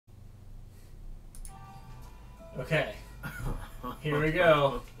Okay. Here we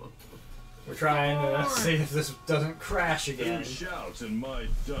go. We're trying to see if this doesn't crash again. Who shouts in my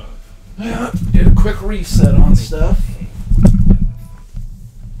dump? Yeah, did a quick reset on stuff.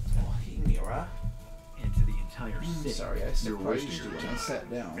 Mira. And to the entire city. Sorry, I surprised you when I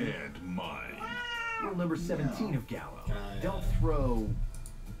sat down. And mine. Rule number 17 of Gallo. yeah. Don't throw...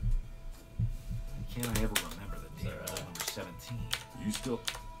 Can't I ever remember the damn rule number 17? You still...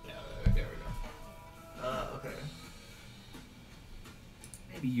 Yeah, there we go. Okay.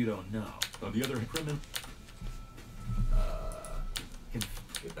 Maybe you don't know. On the other hand, criminal... Can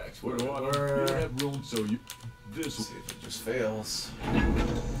Get back to What where do we I... You were. don't have room, so you... This... See if it just fails.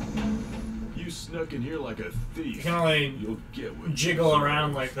 You snuck in here like a thief. You can only You'll get what jiggle you around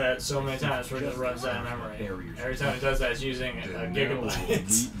deserve. like that so many times where it just runs out of memory. Every time it does that, it's using a Then now gigabyte. we'll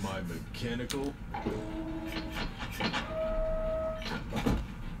meet my mechanical...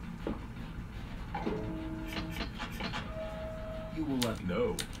 you will let me...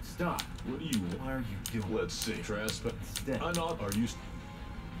 No. Stop. What do you want? What are you doing? Let's see. Trespass. Instead. I'm not... Are you...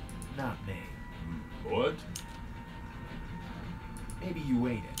 Not me. What? Maybe you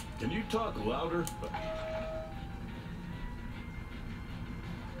ate it. Can you talk louder?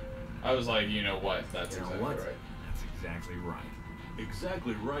 I was like, you know what? That's You know exactly what? right. That's exactly right.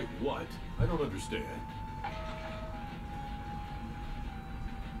 Exactly right what? I don't understand.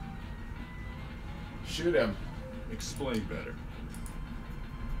 Shoot him. Explain better.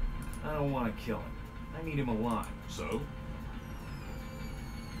 I don't want to kill him. I need him alive. So?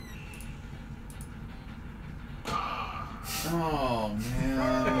 Oh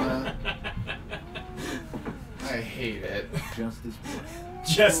man. I hate it. Just as planned.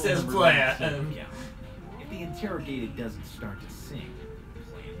 Just as Rule number 19, planned. yeah. If the interrogated doesn't start to sing,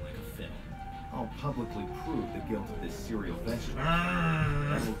 playing like a fiddle, I'll publicly prove the guilt of this serial vegetable.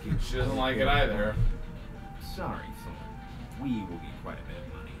 That will get She doesn't like it either. Sorry, Thorn. We will get quite a bit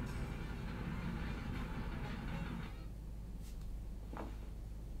of money.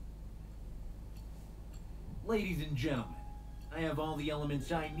 Ladies and gentlemen, I have all the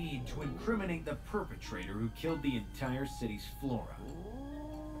elements I need to incriminate the perpetrator who killed the entire city's flora.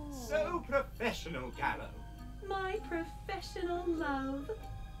 So professional, Gallo. My professional love.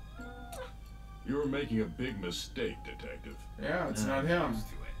 You're making a big mistake, Detective. Yeah, it's not him. Used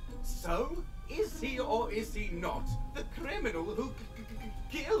to it. So, is he or is he not the criminal who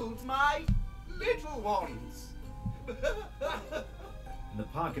killed my little ones? In the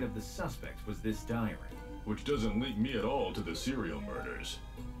pocket of the suspect was this diary. Which doesn't link me at all to the serial murders.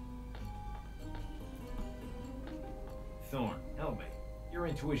 Thorn, help me. Your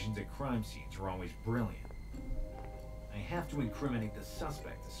intuitions at crime scenes are always brilliant. I have to incriminate the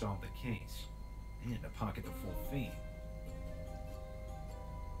suspect to solve the case, and to pocket the full fee.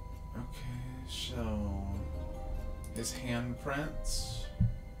 Okay, so his handprints,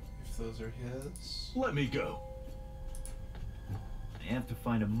 if those are his. Let me go. I have to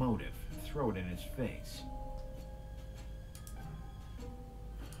find a motive and throw it in his face.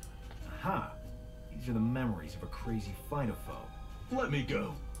 Aha! These are the memories of a crazy phytophobe. Let me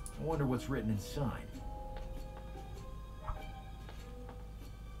go. I wonder what's written inside.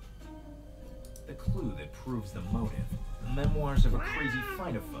 The clue that proves the motive. The memoirs of a crazy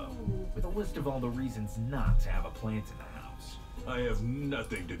phytophobe, with a list of all the reasons not to have a plant in the house. I have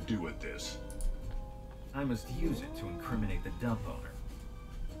nothing to do with this. I must use it to incriminate the dump owner.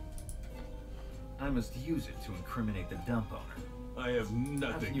 I must use it to incriminate the dump owner. I have How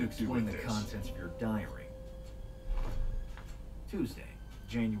nothing can you to do explain with the this. contents of your diary? Tuesday,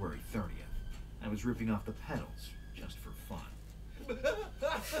 January 30th. I was ripping off the petals, just for fun.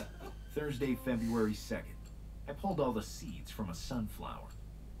 Thursday, February 2nd. I pulled all the seeds from a sunflower.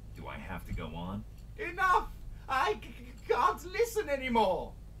 Do I have to go on? Enough! I can't listen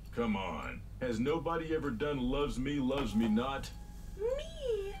anymore. Come on. Has nobody ever done loves me not?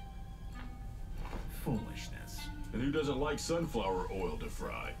 Me. Foolishness. And who doesn't like sunflower oil to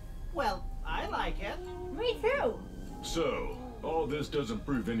fry? Well, I like it. Me too. So, all this doesn't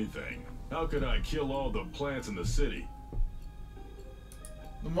prove anything. How could I kill all the plants in the city?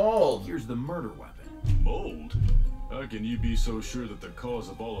 The mold. Here's the murder weapon. Mold? How can you be so sure that the cause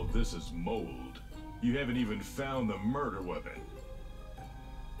of all of this is mold? You haven't even found the murder weapon.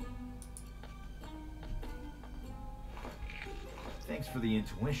 Thanks for the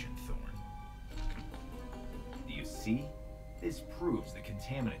intuition, Thorn. Do you see? This proves the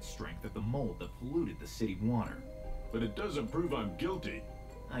contaminant strength of the mold that polluted the city water. But it doesn't prove I'm guilty.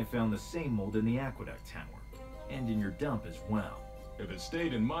 I found the same mold in the aqueduct tower, and in your dump as well. If it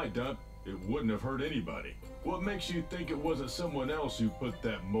stayed in my dump, it wouldn't have hurt anybody. What makes you think it wasn't someone else who put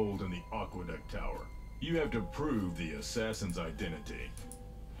that mold in the aqueduct tower? You have to prove the assassin's identity.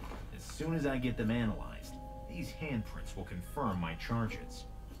 As soon as I get them analyzed, these handprints will confirm my charges.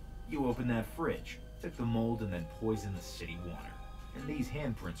 You open that fridge, took the mold, and then poisoned the city water. And these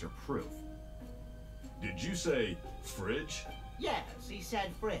handprints are proof. Did you say fridge? Yes, he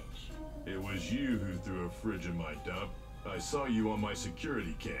said fridge. It was you who threw a fridge in my dump. I saw you on my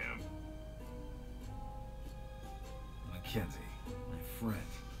security cam. Mackenzie, my friend.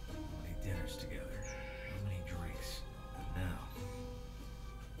 How many dinners together? How many drinks? Now.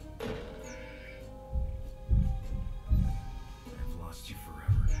 I've lost you forever.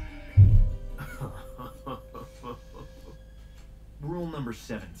 Rule number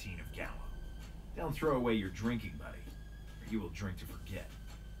 17 of Gallo. Don't throw away your drinking buddy, or you will drink to forget.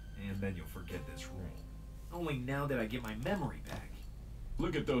 And then you'll forget this rule. Only now that I get my memory back.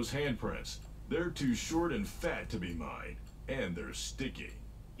 Look at those handprints. They're too short and fat to be mine. And they're sticky.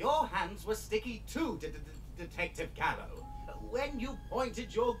 Your hands were sticky too, Detective Gallo, when you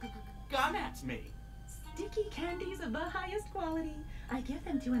pointed your gun at me. Sticky candies of the highest quality. I give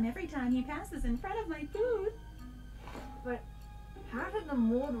them to him every time he passes in front of my booth. But how did the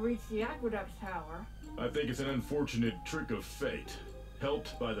mold reach the aqueduct tower? I think it's an unfortunate trick of fate,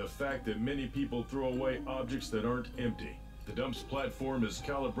 helped by the fact that many people throw away objects that aren't empty. The dump's platform is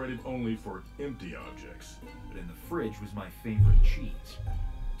calibrated only for empty objects. But in the fridge was my favorite cheese.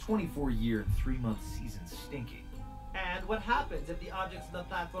 24-year and 3-month season stinking. And what happens if the objects on the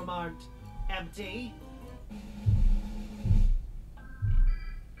platform aren't empty?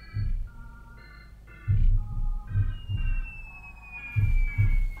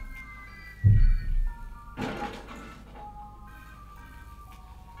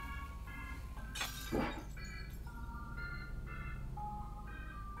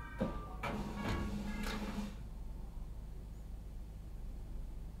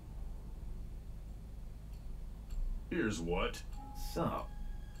 Here's what. So,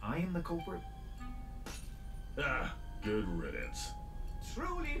 I am the culprit? Ah, good riddance.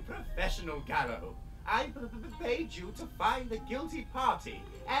 Truly professional, Gallo. I paid you to find the guilty party,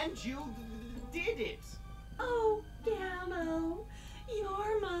 and you did it. Oh, Gallo,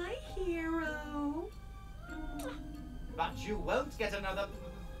 you're my hero. But you won't get another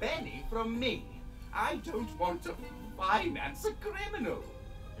penny from me. I don't want to finance a criminal.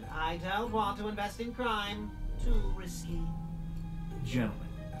 And I don't want to invest in crime. Too risky. Gentlemen,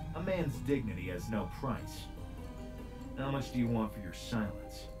 a man's dignity has no price. How much do you want for your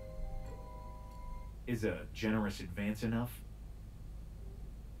silence? Is a generous advance enough?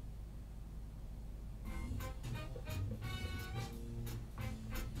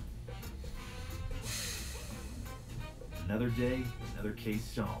 Another day, another case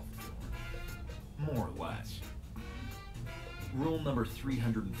solved. More or less. Rule number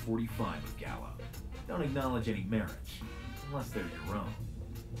 345 of Gallo. Don't acknowledge any merits, unless they're your own.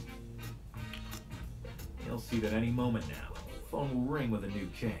 You'll see that any moment now, the phone will ring with a new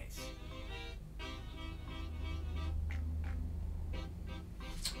case.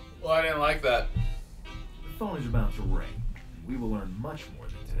 Well, I didn't like that. The phone is about to ring, and we will learn much more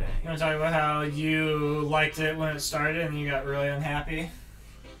than You today. want to talk about how you liked it when it started and you got really unhappy?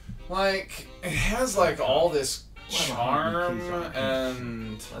 Like, it has like all this We'll have a charm heartbeat case on our hands.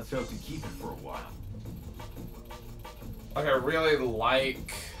 and Let's hope to keep it for a while. like I really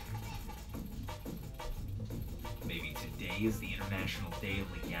like. Maybe today is the International Day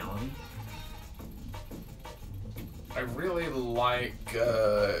of Legality? I really like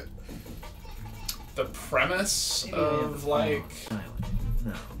the premise Maybe they have the of phone like on silent.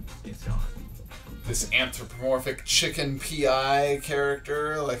 No, it's on. this anthropomorphic chicken PI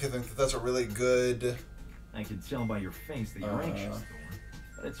character. Like I think that that's a really good. I can tell by your face that you're anxious, Thorn.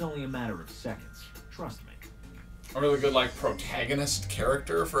 But it's only a matter of seconds. Trust me. A really good like protagonist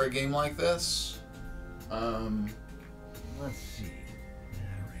character for a game like this. Let's see.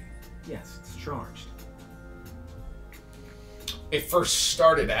 Harry. Yes, it's charged. It first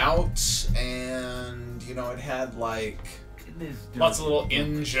started out, and you know it had like In this lots of little dirty,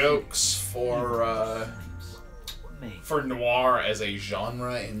 in jokes for noir as a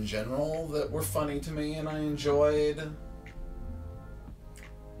genre in general that were funny to me and I enjoyed.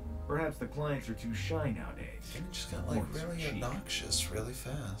 Perhaps the clients are too shy nowadays. It just got like Or it's really cheap. obnoxious really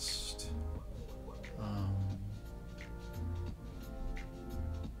fast.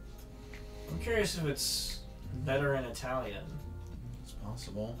 I'm curious if it's better in Italian. It's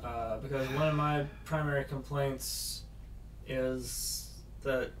possible. Because one of my primary complaints is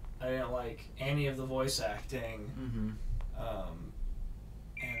that I didn't like any of the voice acting,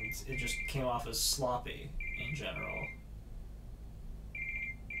 and it just came off as sloppy in general.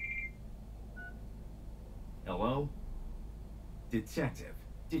 Hello? Detective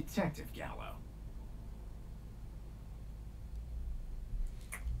Gallo.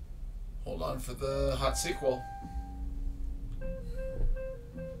 Hold on for the hot sequel.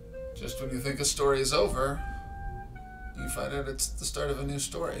 Just when you think a story is over, you find out it's the start of a new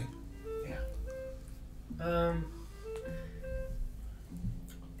story. And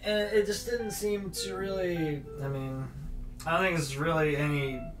it just didn't seem to really, I mean, I don't think it's really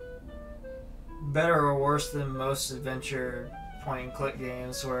any better or worse than most adventure point-and-click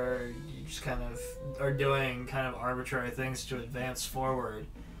games where you just kind of are doing kind of arbitrary things to advance forward.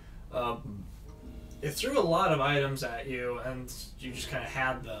 It threw a lot of items at you, and you just kind of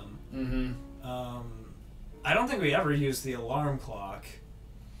had them. Mm-hmm. I don't think we ever used the alarm clock.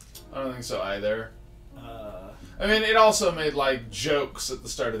 I don't think so either. I mean, it also made, like, jokes at the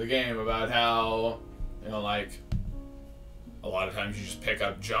start of the game about how, you know, like, a lot of times you just pick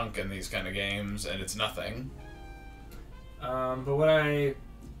up junk in these kind of games, and it's nothing. But what I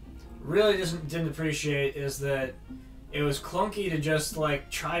really didn't appreciate is that it was clunky to just,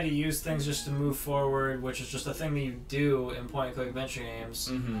 like, try to use things just to move forward, which is just a thing that you do in point-and-click adventure games.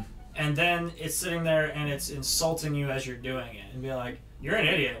 Mm-hmm. And then it's sitting there and it's insulting you as you're doing it. And be like, you're an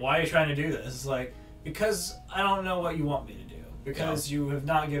idiot. Why are you trying to do this? It's like, because I don't know what you want me to do. Because you have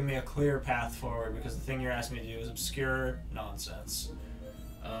not given me a clear path forward, because the thing you're asking me to do is obscure nonsense.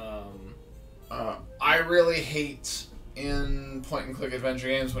 I really hate in point-and-click adventure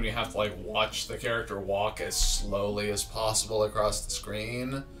games when you have to, like, watch the character walk as slowly as possible across the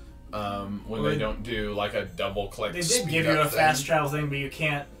screen. When they don't do, like, a double-click They did give you a fast travel thing, but you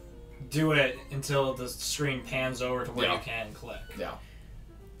can't do it until the screen pans over to where you can click. Yeah.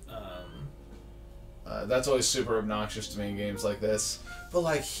 That's always super obnoxious to me in games like this. But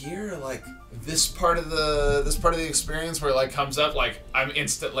like here, like this part of the experience where it like comes up, like I'm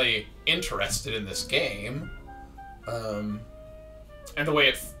instantly interested in this game, and the way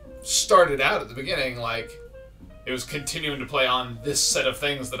it started out at the beginning, like it was continuing to play on this set of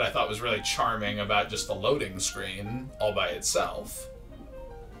things that I thought was really charming about just the loading screen all by itself.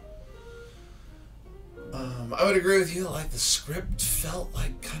 I would agree with you. Like the script felt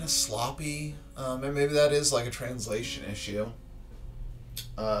like kind of sloppy, and maybe that is like a translation issue.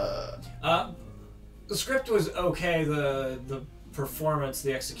 The script was okay. The performance,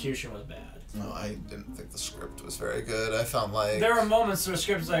 the execution was bad. No, I didn't think the script was very good. I found like there were moments where the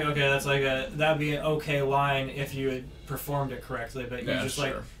script was like, okay, that'd be an okay line if you had performed it correctly, but you just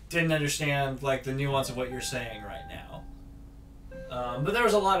like didn't understand like the nuance of what you're saying right now. But there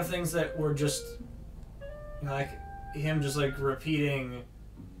was a lot of things that were just like him just like repeating,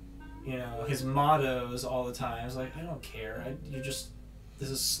 you know, his mottos all the time. It's like, I don't care. This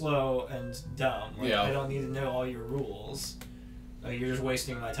is slow and dumb. Like, I don't need to know all your rules. Like, you're just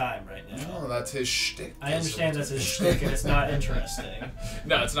wasting my time right now. No, that's his shtick. I understand that's his shtick, and it's not interesting.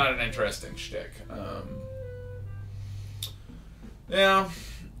 No, it's not an interesting shtick.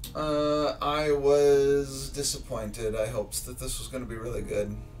 I was disappointed. I hoped that this was going to be really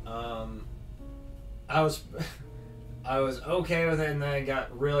good. I was okay with it, and then I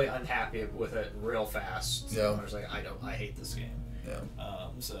got really unhappy with it real fast. Yeah. I was like, I hate this game. Yeah.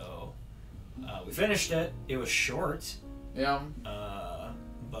 So we finished it. It was short. Yeah.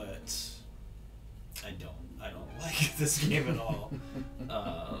 But I don't like this game at all.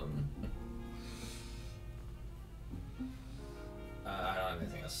 I don't have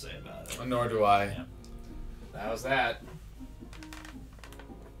anything else to say about it. Nor do I. Yeah. That was that.